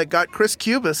was one that got Chris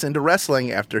Cubis into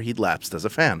wrestling after he'd lapsed as a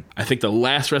fan. I think the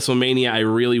last WrestleMania I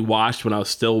really watched when I was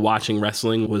still watching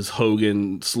wrestling was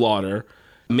Hogan Slaughter.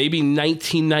 Maybe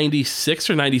 1996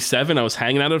 or 97, I was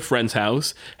hanging out at a friend's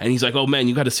house, and he's like, oh man,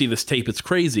 you got to see this tape, it's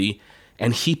crazy.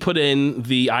 And he put in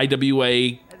the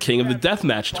IWA King of the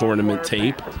Deathmatch tournament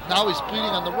tape. Now he's bleeding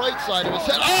on the right side of his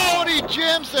head. Oh, and he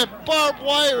jams that barbed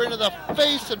wire into the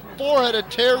face and forehead of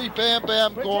Terry Bam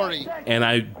Bam Gordy. And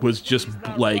I was just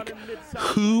like,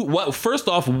 first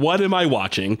off, what am I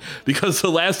watching? Because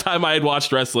the last time I had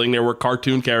watched wrestling, there were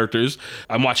cartoon characters.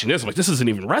 I'm watching this. I'm like, this isn't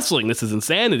even wrestling. This is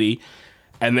insanity.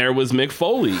 And there was Mick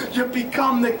Foley. You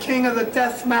become the king of the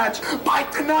death match by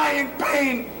denying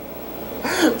pain,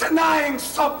 denying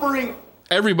suffering.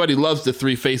 Everybody loves the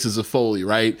three faces of Foley,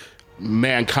 right?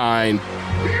 Mankind.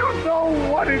 Do you know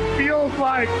what it feels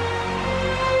like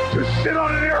to sit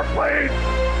on an airplane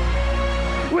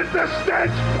with the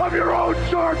stench of your own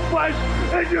shark flesh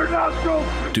in your nostrils?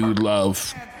 Dude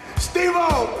Love.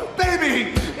 Steve-O,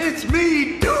 baby, it's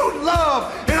me, Dude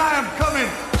Love, and I am coming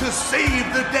to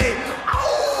save the day.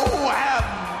 Oh, have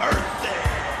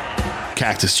mercy.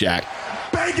 Cactus Jack.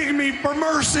 Begging me for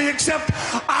mercy, except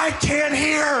I can't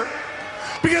hear.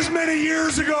 Because many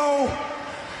years ago,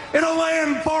 in a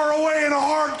land far away in a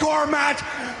hardcore match,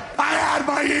 I had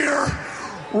my ear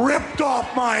ripped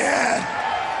off my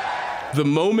head. The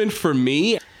moment for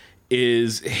me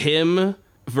is him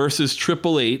versus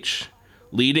Triple H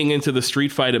leading into the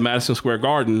street fight at Madison Square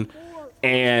Garden,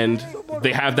 and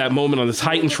they have that moment on the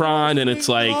Titantron, and it's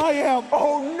like, I am.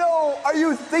 Oh no, are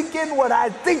you thinking what I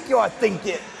think you're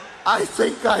thinking? I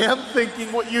think I am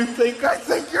thinking what you think I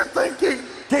think you're thinking.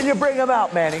 Can you bring him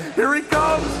out, Manny? Here he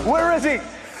comes. Where is he?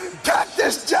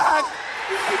 Cactus Jack!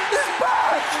 He's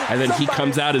back! And then he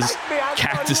comes out as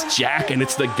Cactus Jack, and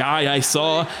it's the guy I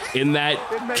saw in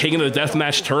that King of the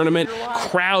Deathmatch tournament.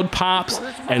 Crowd pops,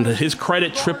 and to his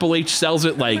credit, Triple H sells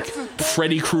it like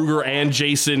Freddy Krueger and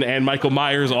Jason and Michael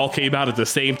Myers all came out at the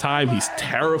same time. He's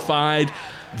terrified.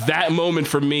 That moment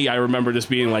for me, I remember just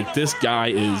being like, this guy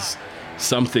is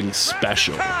something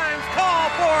special. Times call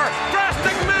for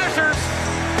drastic measures.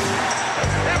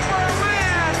 And for a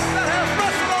man that has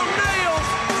wrestled on nails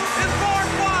and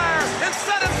barbed wire and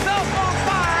set himself on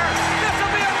fire, this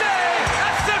will be a day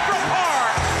at Central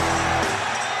Park.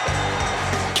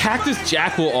 Cactus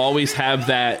Jack will always have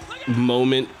that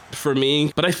moment for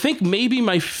me, but I think maybe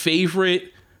my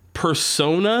favorite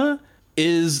persona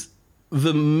is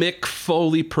the Mick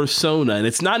Foley persona. And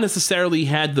it's not necessarily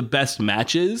had the best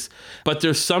matches, but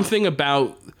there's something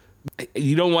about,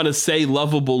 you don't want to say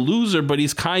lovable loser, but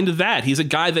he's kind of that. He's a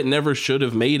guy that never should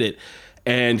have made it.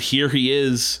 And here he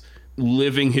is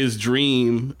living his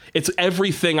dream. It's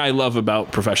everything I love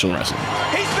about professional wrestling.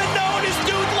 He's been known as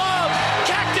Dude Love,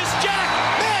 Cactus Jack,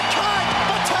 Mankind,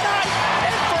 but tonight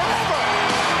and forever,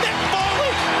 Mick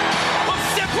Foley will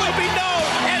simply be known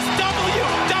as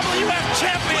WWF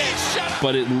Champion.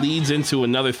 But it leads into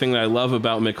another thing that I love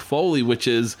about Mick Foley, which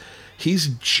is he's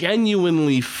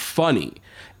genuinely funny.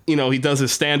 You know, he does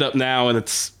his stand-up now, and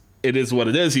it is what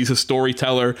it is. He's a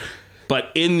storyteller.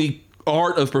 But in the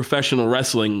art of professional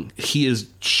wrestling, he is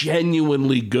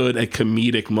genuinely good at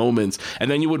comedic moments.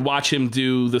 And then you would watch him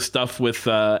do the stuff with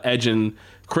Edge and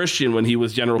Christian when he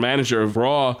was general manager of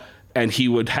Raw, and he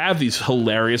would have these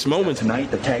hilarious moments.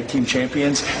 Tonight, the tag team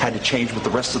champions had to change with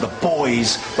the rest of the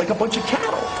boys like a bunch of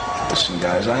cattle. Listen,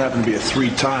 guys, I happen to be a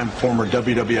 3-time former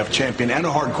WWF champion and a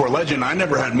hardcore legend. I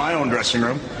never had my own dressing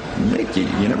room. Nick,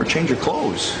 you never change your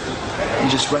clothes. You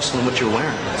just wrestle in what you're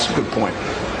wearing. That's a good point.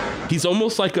 He's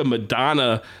almost like a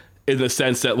Madonna in the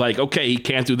sense that, like, okay, he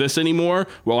can't do this anymore.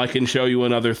 Well, I can show you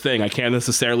another thing. I can't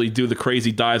necessarily do the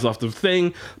crazy dives off the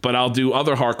thing, but I'll do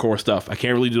other hardcore stuff. I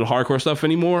can't really do the hardcore stuff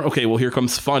anymore. Okay, well, here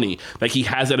comes funny. Like, he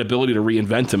has that ability to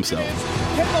reinvent himself.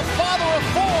 Can the father of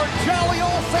four, jolly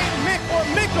old Saint Mick or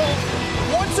Mickle,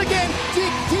 once again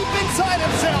dig deep inside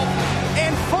himself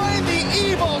and find the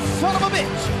evil son of a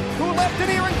bitch who left it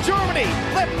here in Germany,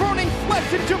 left burning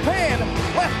flesh in Japan,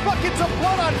 left buckets of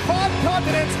blood on 5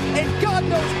 continents, and God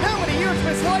knows how many years of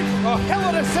his life a hell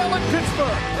in a cell in Pittsburgh.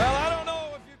 Well, I don't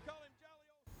know if you call him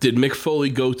jolly. Did Mick Foley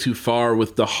go too far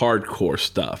with the hardcore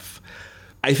stuff?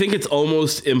 I think it's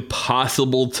almost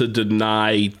impossible to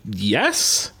deny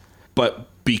yes, but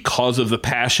because of the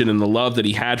passion and the love that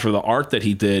he had for the art that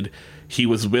he did, he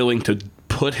was willing to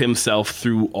put himself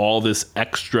through all this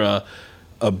extra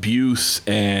abuse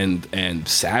and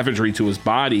savagery to his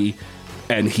body,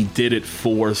 and he did it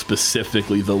for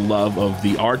specifically the love of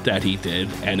the art that he did,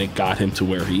 and it got him to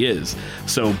where he is.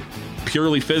 So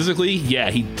purely physically,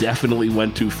 yeah, he definitely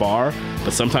went too far,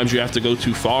 but sometimes you have to go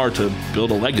too far to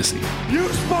build a legacy. You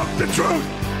spoke the truth,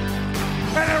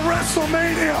 and at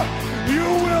WrestleMania, you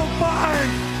will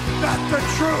find that the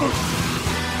truth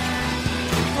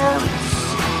hurts,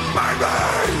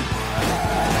 baby!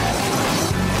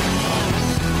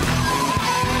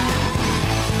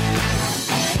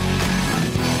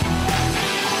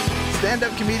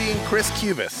 stand-up comedian Chris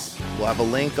Cubis. We'll have a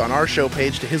link on our show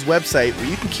page to his website where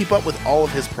you can keep up with all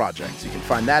of his projects. You can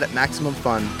find that at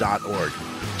MaximumFun.org.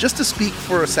 Just to speak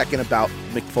for a second about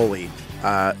Mick Foley,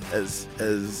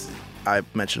 as I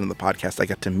mentioned in the podcast, I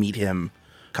got to meet him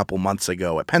a couple months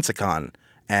ago at Pensacon,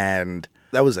 and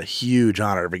that was a huge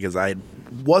honor because I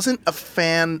wasn't a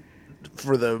fan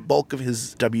for the bulk of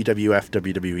his WWF,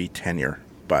 WWE tenure,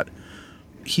 but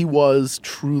he was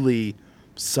truly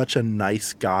such a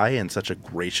nice guy and such a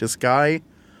gracious guy.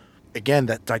 Again,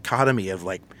 that dichotomy of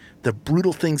like the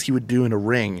brutal things he would do in a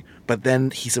ring, but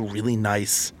then he's a really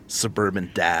nice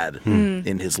suburban dad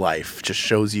in his life. Just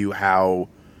shows you how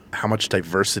much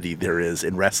diversity there is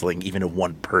in wrestling, even in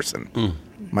one person.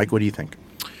 Mike, what do you think?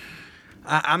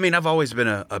 I mean, I've always been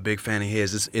a big fan of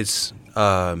his. It's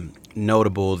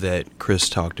notable that Chris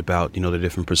talked about, the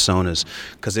different personas,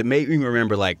 because it made me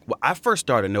remember, I first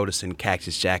started noticing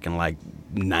Cactus Jack in,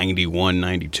 91,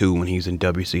 92 when he was in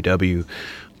WCW.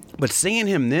 But seeing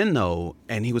him then, though,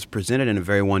 and he was presented in a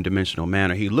very one-dimensional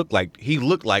manner, he looked like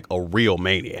a real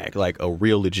maniac, like a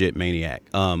real legit maniac.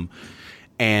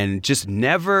 And just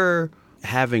never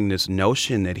having this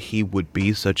notion that he would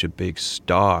be such a big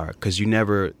star, because you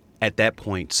never at that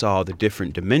point saw the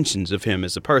different dimensions of him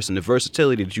as a person, the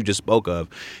versatility that you just spoke of.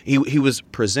 He was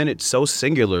presented so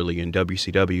singularly in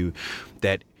WCW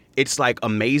that it's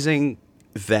amazing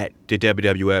that the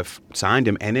WWF signed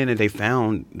him, and then they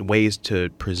found ways to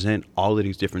present all of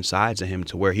these different sides of him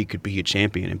to where he could be a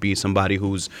champion and be somebody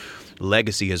whose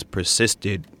legacy has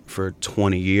persisted for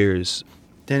 20 years.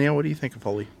 Danielle, what do you think of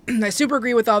Foley? I super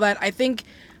agree with all that. I think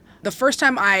the first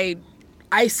time I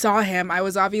saw him, I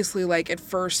was obviously at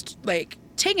first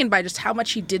taken by just how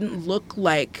much he didn't look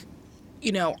like,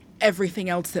 everything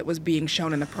else that was being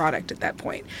shown in the product at that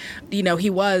point.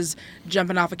 He was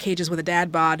jumping off of cages with a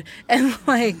dad bod, and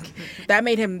that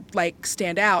made him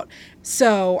stand out.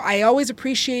 So I always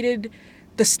appreciated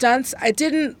the stunts.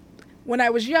 When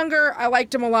I was younger, I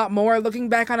liked him a lot more. Looking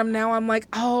back on him now, I'm like,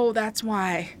 oh, that's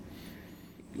why.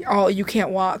 Oh, you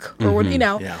can't walk, or what,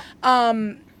 Yeah.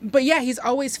 But yeah, he's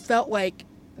always felt like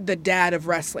the dad of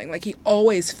wrestling. He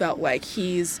always felt like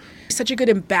he's such a good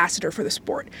ambassador for the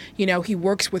sport. He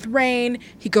works with Rain.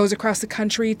 He goes across the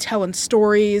country telling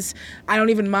stories. I don't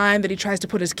even mind that he tries to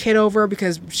put his kid over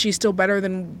because she's still better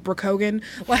than Brooke Hogan.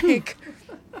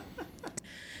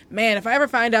 Man, if I ever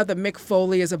find out that Mick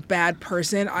Foley is a bad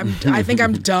person, I think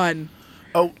I'm done.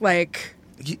 Oh,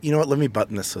 you know what? Let me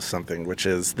button this with something, which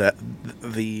is that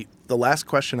the last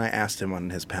question I asked him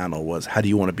on his panel was, how do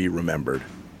you want to be remembered?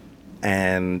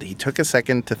 And he took a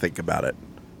second to think about it.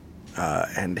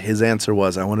 And his answer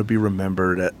was, I want to be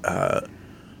remembered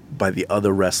by the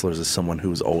other wrestlers as someone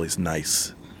who was always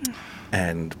nice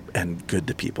and good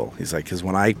to people. He's like, because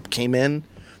when I came in,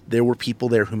 there were people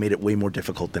there who made it way more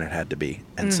difficult than it had to be.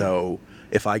 And so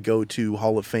if I go to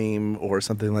Hall of Fame or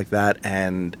something like that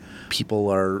and people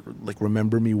are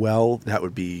remember me well, that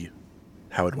would be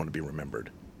how I'd want to be remembered.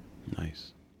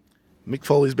 Nice. Mick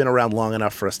Foley's been around long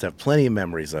enough for us to have plenty of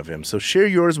memories of him. So share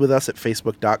yours with us at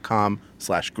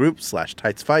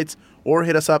facebook.com/group/TightsFights or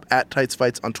hit us up at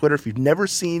TightsFights on Twitter. If you've never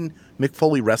seen Mick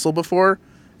Foley wrestle before,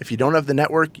 if you don't have the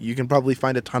network, you can probably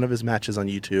find a ton of his matches on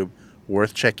YouTube.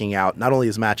 Worth checking out, not only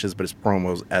his matches, but his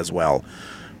promos as well.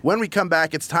 When we come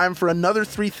back, it's time for another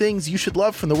 3 things you should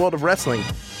love from the world of wrestling.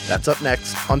 That's up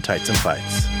next on Tights and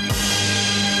Fights.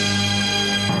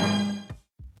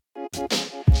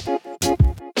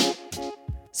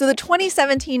 So the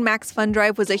 2017 Max Fun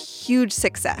Drive was a huge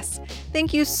success.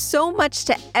 Thank you so much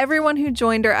to everyone who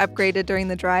joined or upgraded during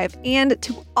the drive and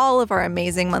to all of our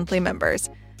amazing monthly members.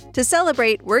 To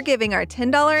celebrate, we're giving our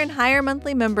 $10 and higher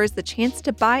monthly members the chance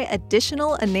to buy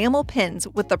additional enamel pins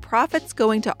with the profits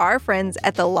going to our friends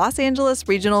at the Los Angeles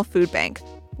Regional Food Bank.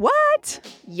 What?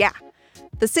 Yeah.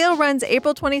 The sale runs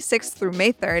April 26th through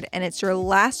May 3rd, and it's your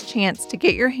last chance to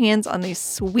get your hands on these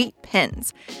sweet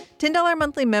pins. $10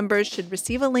 monthly members should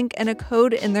receive a link and a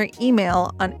code in their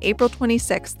email on April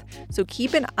 26th, so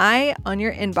keep an eye on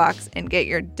your inbox and get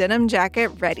your denim jacket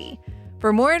ready.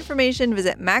 For more information,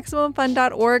 visit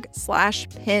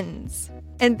MaximumFun.org/pins.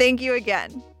 And thank you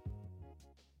again.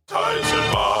 Tights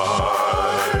and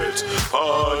Fights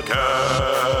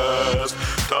Podcast.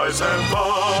 Tights and Fights.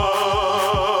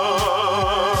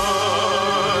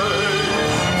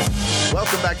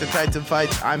 Welcome back to Tights and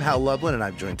Fights. I'm Hal Lublin, and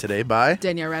I'm joined today by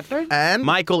Danielle Radford and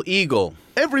Michael Eagle.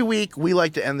 Every week, we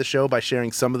like to end the show by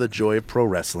sharing some of the joy of pro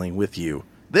wrestling with you.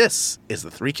 This is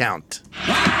the 3 count.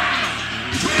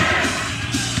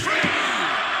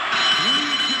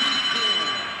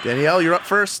 Danielle, you're up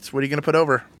first. What are you going to put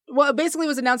over? Well, it basically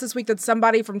was announced this week that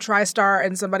somebody from TriStar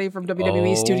and somebody from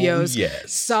WWE Studios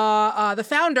saw the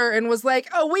founder and was like,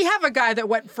 oh, we have a guy that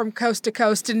went from coast to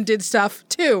coast and did stuff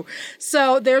too.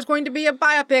 So there's going to be a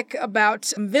biopic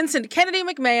about Vincent Kennedy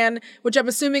McMahon, which I'm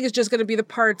assuming is just going to be the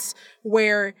parts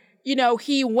where, you know,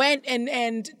 he went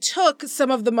and took some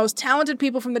of the most talented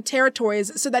people from the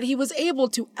territories so that he was able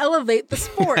to elevate the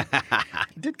sport.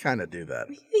 He did kind of do that.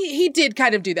 He did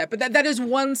kind of do that, but that is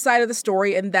one side of the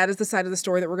story, and that is the side of the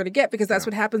story that we're going to get, because that's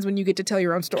what happens when you get to tell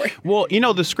your own story. Well, you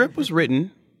know, the script was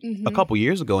written a couple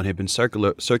years ago and had been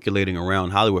circulating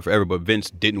around Hollywood forever, but Vince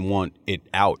didn't want it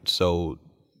out, so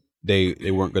they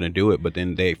weren't going to do it, but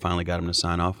then they finally got him to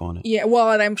sign off on it. Yeah,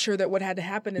 well, and I'm sure that what had to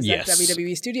happen is that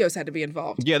WWE Studios had to be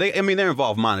involved. Yeah, they're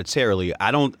involved monetarily.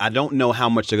 I don't know how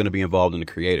much they're going to be involved in the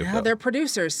creative. Yeah, they're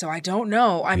producers, so I don't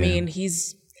know. I mean,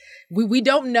 we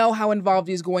don't know how involved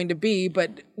he's going to be,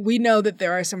 but we know that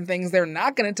there are some things they're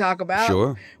not going to talk about.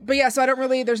 Sure. But yeah, so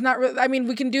I mean,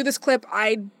 we can do this clip.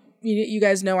 You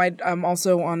guys know I'm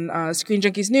also on Screen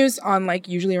Junkies News on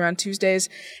usually around Tuesdays,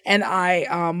 and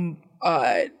I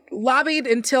lobbied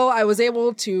until I was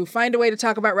able to find a way to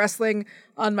talk about wrestling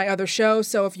on my other show.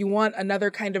 So if you want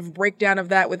another kind of breakdown of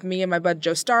that with me and my bud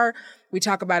Joe Starr, we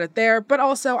talk about it there. But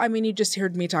also, I mean, you just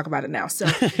heard me talk about it now. So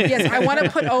yes, I want to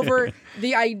put over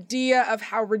the idea of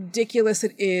how ridiculous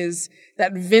it is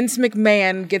that Vince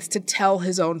McMahon gets to tell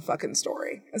his own fucking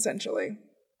story, essentially.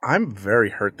 I'm very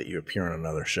hurt that you appear on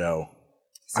another show.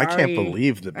 Sorry. I can't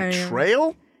believe the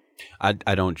betrayal.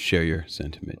 I don't share your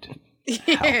sentiment.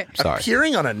 Sorry.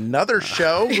 Appearing on another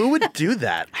show? Who would do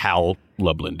that? Hal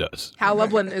Lublin does. Hal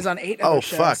Lublin is on 8 other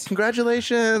shows. Oh, fuck.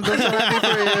 Congratulations. I'm so happy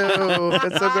for you.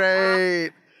 It's so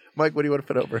great. Mike, what do you want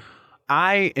to put over?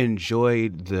 I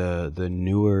enjoyed the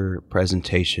newer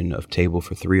presentation of Table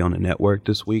for Three on the network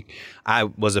this week. I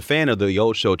was a fan of the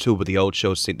old show, too, but the old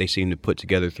show, they seemed to put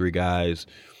together three guys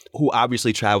who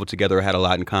obviously traveled together, had a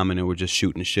lot in common, and were just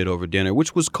shooting shit over dinner,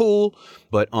 which was cool.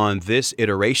 But on this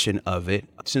iteration of it,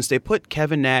 since they put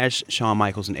Kevin Nash, Shawn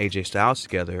Michaels, and AJ Styles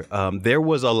together, there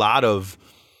was a lot of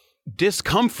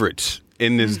discomfort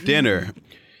in this dinner.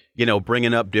 You know,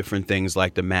 bringing up different things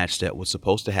like the match that was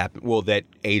supposed to happen, well, that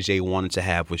AJ wanted to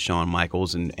have with Shawn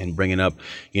Michaels, and bringing up,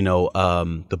 you know,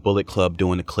 the Bullet Club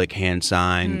doing the click hand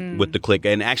sign with the click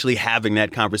and actually having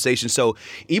that conversation. So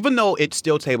even though it's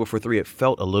still Table for Three, it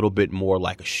felt a little bit more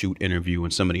like a shoot interview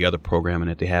and some of the other programming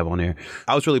that they have on there.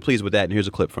 I was really pleased with that, and here's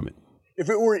a clip from it. If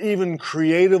it were even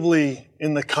creatively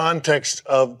in the context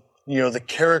of, you know, the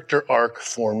character arc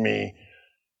for me,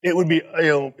 it would be, you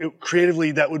know,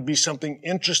 creatively that would be something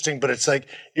interesting, but it's like,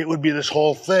 it would be this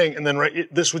whole thing, and then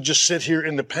this would just sit here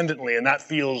independently, and it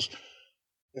feels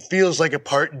like a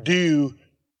part due,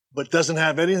 but doesn't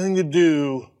have anything to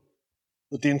do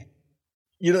with the,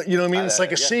 you know what I mean? It's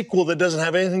like a sequel that doesn't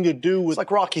have anything to do with. It's like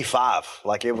Rocky V.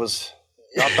 Like it was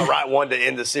not the right one to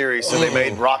end the series, so they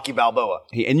made Rocky Balboa.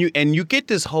 And you get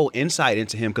this whole insight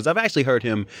into him, because I've actually heard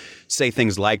him say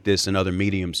things like this in other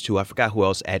mediums too. I forgot who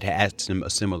else had asked him a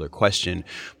similar question,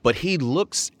 but he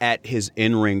looks at his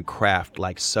in-ring craft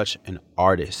like such an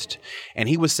artist. And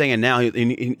he was saying now,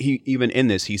 he even in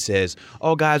this, he says,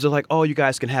 "Oh, guys are like, oh, you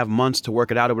guys can have months to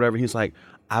work it out or whatever." He's like,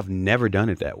 I've never done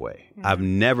it that way. I've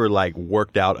never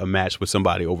worked out a match with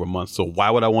somebody over months. So why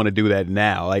would I want to do that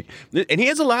now? And he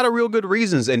has a lot of real good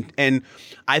reasons. And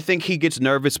I think he gets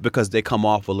nervous because they come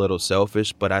off a little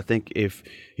selfish. But I think if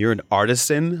you're an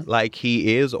artisan like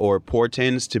he is or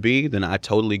portends to be, then I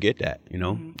totally get that. You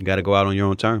know, you got to go out on your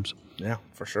own terms. Yeah,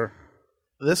 for sure.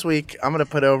 This week, I'm going to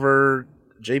put over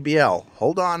JBL.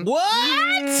 Hold on.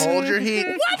 What? Hold your heat.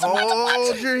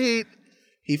 Hold your heat.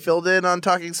 He filled in on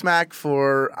Talking Smack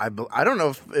for, I don't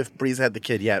know if Breeze had the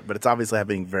kid yet, but it's obviously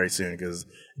happening very soon because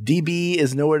DB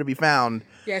is nowhere to be found.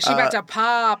 Yeah, she's about to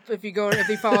pop if you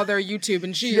follow their YouTube,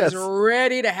 and she is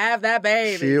ready to have that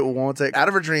baby. She won't take out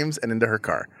of her dreams and into her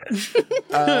car.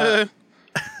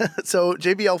 So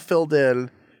JBL filled in,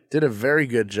 did a very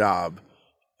good job,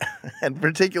 in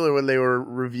particular when they were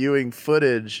reviewing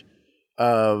footage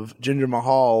of Jinder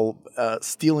Mahal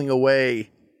stealing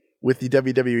away with the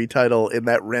WWE title in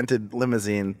that rented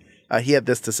limousine. He had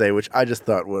this to say, which I just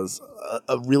thought was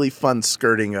a really fun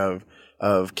skirting of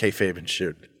kayfabe and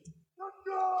shoot.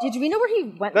 Did we know where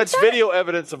he went? That's with that? video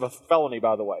evidence of a felony,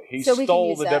 by the way. He So we can stole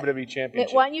use the that. WWE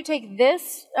Championship. Why don't you take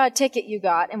this ticket you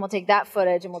got, and we'll take that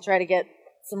footage, and we'll try to get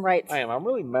some rights. I'm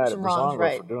really mad at Some wrongs Brazongo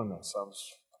right. for doing this. I was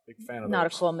a big fan of Not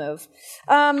theirs. a cool move.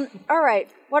 All right.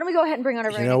 Why don't we go ahead and bring on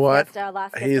our very You know what? next guest,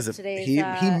 last guest He of is a, today's,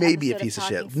 he may be a episode piece of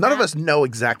Talking shit. None of Smack. us know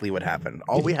exactly what happened.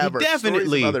 All we have He are stories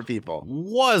definitely of other people.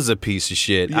 was a piece of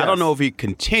shit. I Yes. don't know if he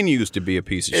continues to be a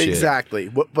piece of shit. Exactly.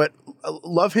 But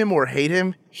love him or hate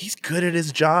him, he's good at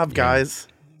his job, guys.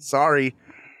 Sorry.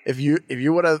 If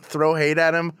you want to throw hate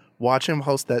at him, watch him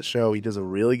host that show. He does a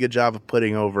really good job of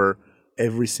putting over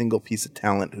every single piece of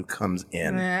talent who comes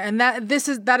in. Yeah, and that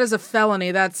is a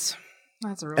felony. That's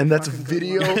a really and that's fucking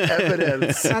video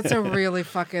evidence. That's a really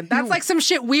fucking. That's like some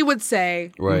shit we would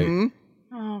say. Right.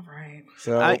 Mm-hmm. All right.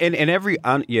 So and every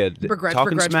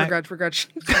Begrudge.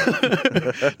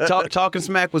 Talking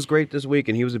Smack was great this week,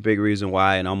 and he was a big reason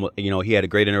why. And he had a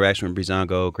great interaction with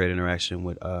Breezango, great interaction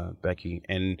with Becky,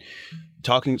 and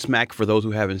Talking Smack, for those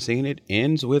who haven't seen it,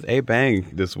 ends with a bang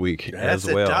this week as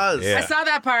well. It does. Yeah. I saw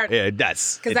that part. Yeah, it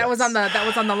does. Because that was on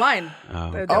the line.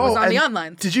 That was on the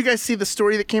online. Did you guys see the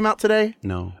story that came out today?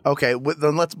 No. Okay,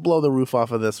 then let's blow the roof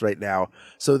off of this right now.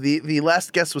 So the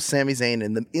last guest was Sami Zayn.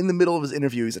 In the middle of his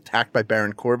interview, he's attacked by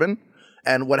Baron Corbin.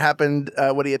 And what happened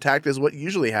when he attacked is what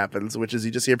usually happens, which is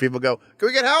you just hear people go, "Can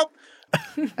we get help?"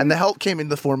 And the help came in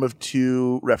the form of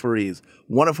 2 referees,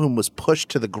 one of whom was pushed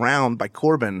to the ground by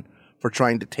Corbin for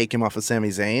trying to take him off of Sami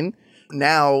Zayn.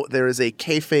 Now there is a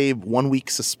kayfabe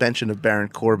 1-week suspension of Baron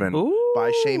Corbin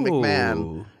by Shane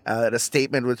McMahon. A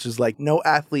statement which is like, no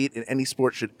athlete in any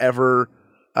sport should ever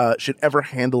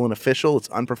handle an official. It's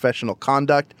unprofessional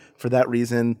conduct. For that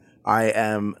reason, I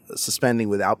am suspending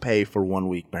without pay for 1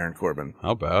 week Baron Corbin. How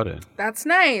about it? That's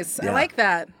nice. Yeah. I like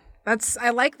that.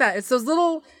 I like that. It's those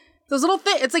little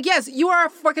things. It's like, yes, you are a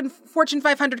fucking Fortune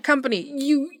 500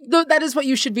 company. That is what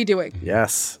you should be doing.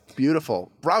 Yes.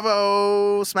 Beautiful.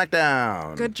 Bravo,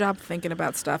 SmackDown. Good job thinking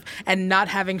about stuff and not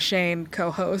having Shane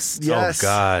co-host. Yes. Oh,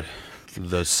 God.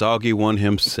 The soggy one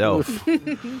himself.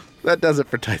 That does it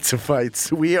for Tights and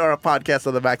Fights. We are a podcast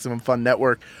on the Maximum Fun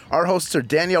Network. Our hosts are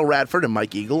Danielle Radford and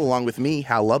Mike Eagle, along with me,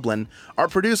 Hal Lublin. Our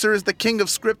producer is the king of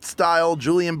script style,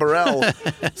 Julian Burrell.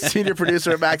 Senior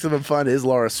producer at Maximum Fun is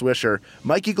Laura Swisher.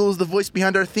 Mike Eagle is the voice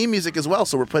behind our theme music as well,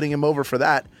 so we're putting him over for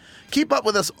that. Keep up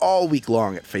with us all week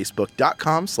long at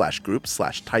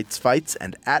facebook.com/group/TightsFights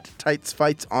and at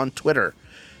TightsFights on Twitter.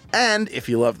 And if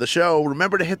you love the show,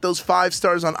 remember to hit those 5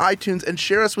 stars on iTunes and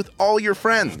share us with all your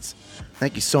friends.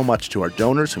 Thank you so much to our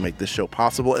donors who make this show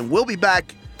possible, and we'll be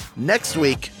back next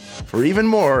week for even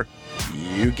more,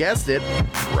 you guessed it,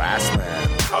 wrestling.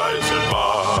 Tights and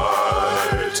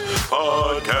Fights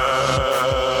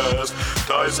Podcast.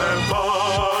 Tights and Fights.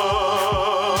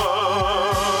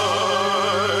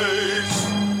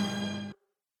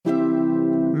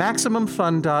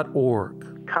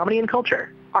 MaximumFun.org. Comedy and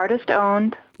culture. Artist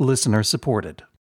owned. Listener supported.